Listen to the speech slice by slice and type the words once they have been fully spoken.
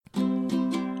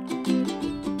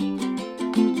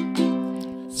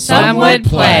Some would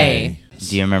play.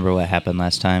 Do you remember what happened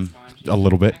last time? A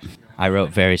little bit. I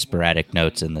wrote very sporadic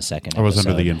notes in the second I was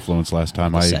episode. under the influence last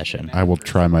time. Session. I will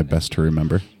try my best to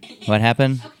remember. What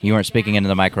happened? You weren't speaking into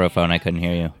the microphone. I couldn't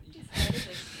hear you.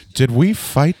 Did we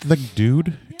fight the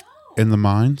dude in the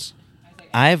mines?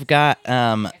 I've got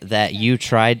that you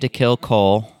tried to kill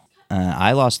Cole.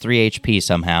 I lost 3 HP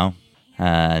somehow.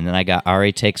 And then I got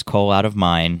Ari takes Cole out of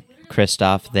mine.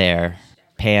 Kristoff there.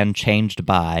 Pan changed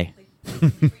by.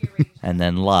 And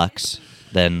then Lux.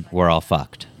 Then we're all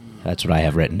fucked. That's what I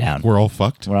have written down. We're all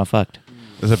fucked? We're all fucked.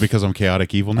 Is that because I'm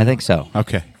chaotic evil now? I think so.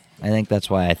 Okay. I think that's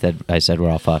why I said we're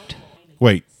all fucked.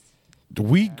 Wait.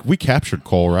 We captured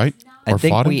Cole, right? Or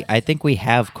fought him? I think we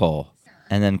have Cole.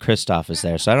 And then Kristoff is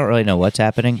there. So I don't really know what's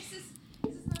happening.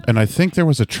 And I think there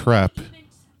was a trap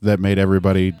that made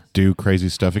everybody do crazy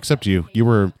stuff, except you.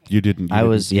 You didn't. I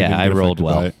get rolled affected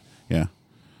well. by it. Yeah.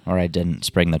 Or I didn't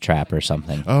spring the trap or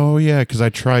something. Oh, yeah, because I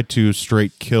tried to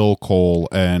straight kill Cole,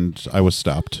 and I was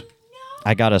stopped.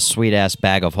 I got a sweet-ass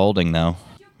bag of holding, though.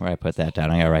 Where I put that down?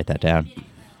 I gotta write that down.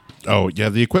 Oh, yeah,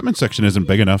 the equipment section isn't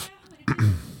big enough.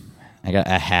 I got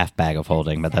a half bag of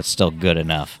holding, but that's still good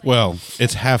enough. Well,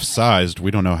 it's half-sized.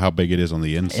 We don't know how big it is on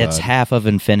the inside. It's half of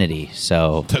infinity,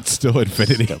 so... That's still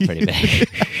infinity. Still pretty big.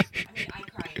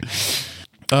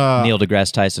 Neil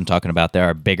deGrasse Tyson talking about there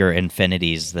are bigger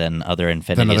infinities than other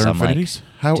infinities. I'm infinities?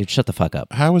 like, dude, shut the fuck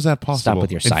up. How is that possible? Stop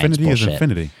with your science infinity bullshit. is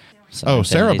infinity. Some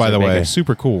Sarah, infinities by the are way, bigger.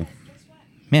 super cool.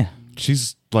 Yeah.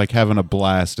 She's like having a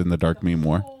blast in the dark meme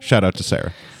war. Shout out to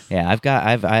Sarah. Yeah,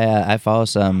 I follow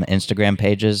some Instagram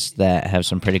pages that have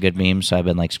some pretty good memes, so I've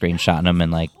been like screenshotting them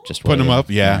and like just Putting them waiting. up,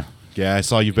 yeah. Yeah, I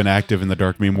saw you've been active in the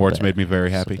dark meme war. It's made me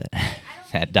very happy.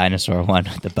 That dinosaur one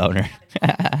with the boner.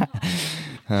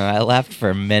 I laughed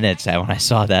for minutes when I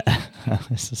saw that. I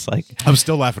was just like, I'm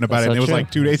still laughing about it. so And it was true.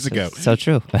 like 2 days ago. So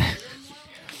true.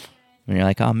 When you're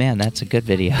like, oh man, that's a good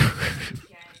video.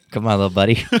 Come on, little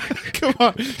buddy. Come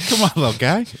on, little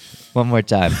guy. One more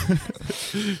time.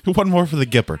 One more for the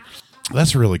Gipper.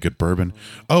 That's really good bourbon.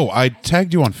 Oh, I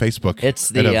tagged you on Facebook. It's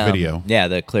the in a video. Yeah,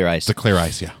 the clear ice. The clear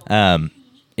ice, yeah.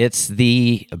 It's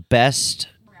the best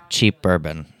cheap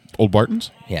bourbon. Old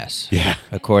Barton's? Yes. Yeah.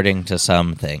 According to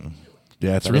something.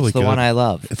 Yeah, it's But really it's the good. one I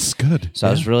love. It's good. So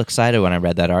I was real excited when I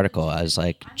read that article. I was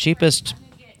like, cheapest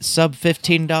sub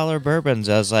 $15 bourbons.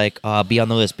 I was like, oh, be on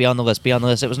the list, be on the list, be on the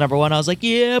list. It was number one. I was like,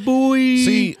 yeah, boy.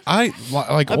 See, I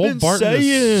like I've Old been Barton saying.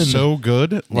 is so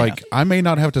good. Like I may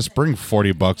not have to spring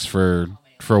 $40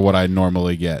 for what I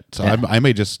normally get. So Yeah. I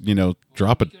may just,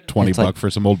 drop a $20 It's like- for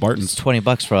some Old It's Bartons.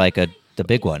 $20 for like the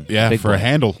big one. Yeah, Big for a one.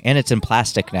 handle. And it's in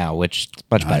plastic now, which is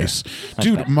much Nice. better. Much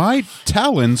Dude, better. my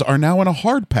Talons are now in a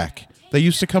hard pack. They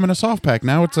used to come in a soft pack.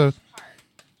 Now it's a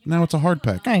hard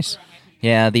pack. Nice.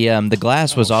 Yeah, the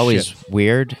glass was always shit.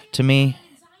 weird to me,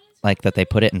 like that they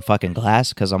put it in fucking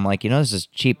glass, because I'm like, this is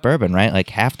cheap bourbon, right? Like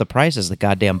half the price is the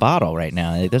goddamn bottle right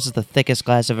now. Like, this is the thickest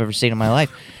glass I've ever seen in my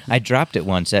life. I dropped it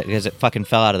once because it fucking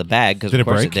fell out of the bag, because Did of it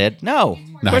course break? it did. No, of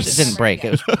course Nice. it didn't break.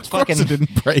 It was Of fucking. course it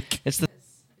didn't break. It's the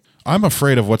I'm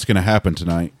afraid of what's going to happen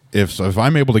tonight. If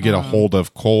I'm able to get a hold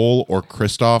of Cole or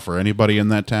Kristoff or anybody in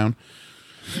that town.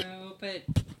 No, but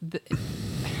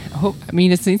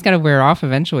this thing's got to wear off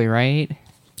eventually, right?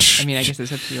 I mean, I guess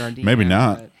it's up to your RD. Maybe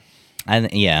not.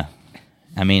 yeah.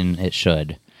 I mean, it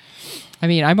should. I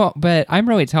mean, I'm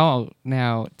really tall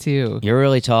now too. You're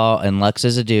really tall, and Lux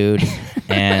is a dude,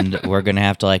 and we're gonna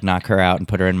have to like knock her out and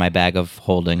put her in my bag of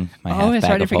holding. My half Oh, I bag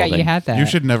started to of forget holding. you had that. You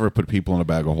should never put people in a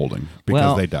bag of holding because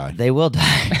Well, they die. They will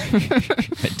die.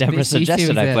 But Deborah They cease to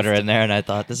suggested I put her exist. in there, and I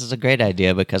thought this is a great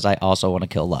idea because I also want to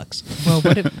kill Lux. Well,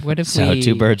 what if So we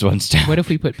 2 birds, 1 stone. What if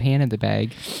we put Pan in the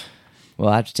bag?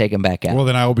 We'll have to take him back out. Well,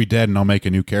 then I will be dead, and I'll make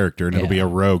a new character, and it'll Yeah. be a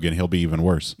rogue, and he'll be even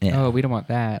worse. Yeah. Oh, we don't want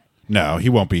that. No, he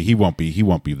won't be. He won't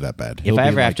be that bad. If He'll I be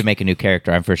ever have like- to make a new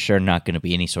character, I'm for sure not going to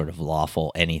be any sort of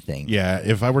lawful anything. Yeah,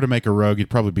 if I were to make a rogue, he'd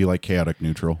probably be like chaotic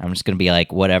neutral. I'm just going to be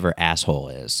like whatever asshole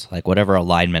is, like whatever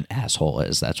alignment asshole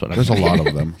is. That's what I'm. There's a lot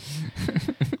of them.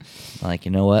 Like,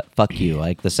 you know what? Fuck you.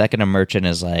 Like the second a merchant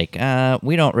is like,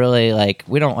 we don't like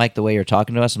the way you're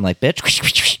talking to us. I'm like,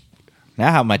 bitch.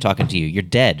 Now how am I talking to you? You're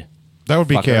dead. That would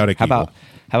be Fucker. chaotic How evil.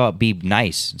 about be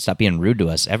nice and stop being rude to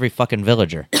us? Every fucking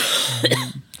villager.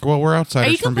 Well, we're outsiders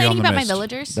Are you from complaining beyond the about my mist.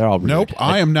 villagers? They're all rude. Nope,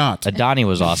 I am not. Adani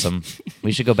was awesome.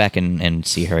 We should go back and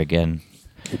see her again.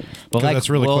 Well, 'Cause that's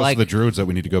really we'll, close to the druids that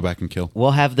we need to go back and kill.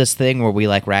 We'll have this thing where we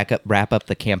like wrap up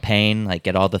the campaign, like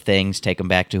get all the things, take them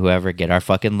back to whoever, get our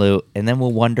fucking loot, and then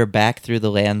we'll wander back through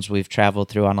the lands we've traveled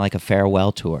through on like a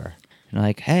farewell tour. And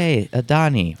like, hey,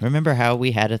 Adani, remember how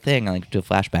we had a thing? Like do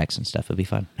flashbacks and stuff. It'd be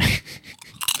fun.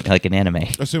 like an anime.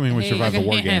 Assuming we survive the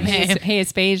war games. Hey,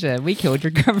 Aspasia, we killed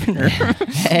your governor.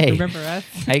 Hey, Remember us?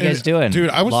 how you guys doing, Dude,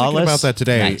 I was thinking Lawless? about that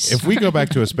today. Nice. If we go back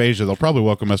to Aspasia, they'll probably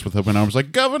welcome us with open arms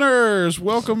like, governors,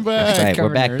 welcome back. Right, we're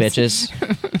back, Governors.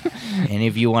 bitches. Any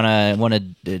of you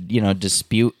wanna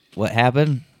dispute what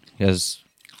happened? Because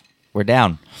we're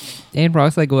down. And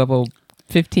Brock's like level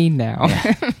 15 now.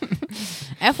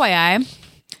 FYI,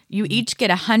 you each get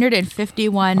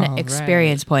 151 All right.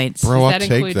 experience points. Bro, I'll Does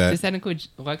take Does that. that include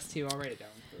Lux too? I'll write it down.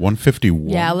 151.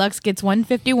 Yeah, Lux gets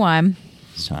 151,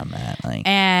 So I'm at like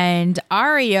and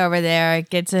Ari over there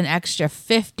gets an extra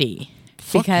 50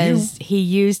 Fuck because he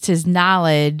used his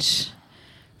knowledge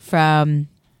from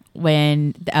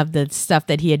of the stuff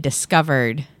that he had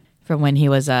discovered from when he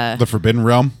was The Forbidden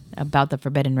Realm. about the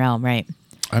Forbidden Realm, right?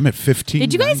 I'm at 15.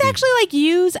 Did you guys actually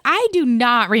use? I do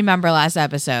not remember last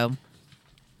episode.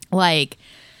 Like,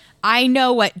 I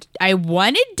know what I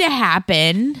wanted to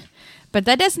happen, but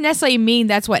that doesn't necessarily mean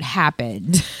that's what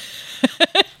happened.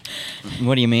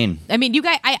 what do you mean? I mean, you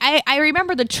guys, I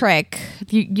remember the trick.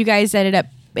 You guys ended up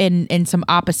in some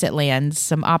opposite lands,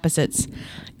 some opposites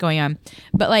going on.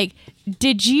 But like,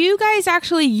 did you guys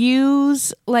actually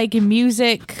use like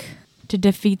music to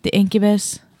defeat the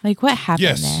incubus? Like, what happened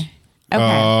Yes. there?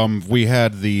 Okay. We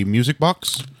had the music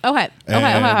box, Okay.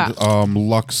 and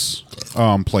Lux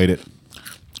played it.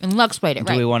 And Lux played it,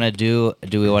 Do right? we want to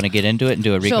get into it and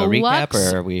do a Rico So recap,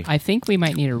 Lux- or are we? I think we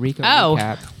might need a Rico Oh.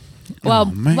 recap. Well,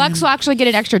 man. Lux will actually get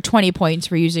an extra 20 points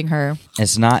for using her.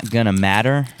 It's not gonna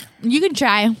matter. You can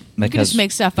try. You can Because- just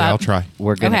make stuff Yeah, up. I'll try.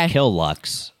 We're gonna Okay. kill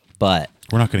Lux, but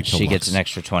We're not going to kill she Lux. gets an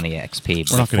extra 20 XP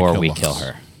We're not gonna before kill we Lux. kill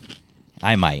her.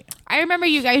 I might. I remember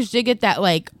you guys did get that,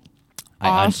 like,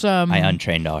 awesome. I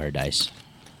untrained all her dice.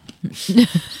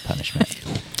 Punishment.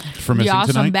 For the missing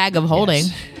awesome tonight? bag of holding.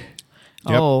 Yes.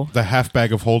 Yep, Oh. the half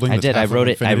bag of holding. I that's did. I half of wrote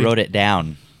it. I infinity. wrote it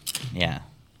down. Yeah,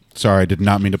 Sorry, I did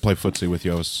not mean to play footsie with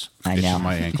you. I was I itching know.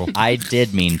 my ankle. I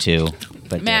did mean to,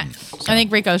 but Matt, didn't. I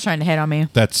think Rico's trying to hit on me.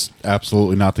 That's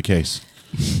absolutely not the case.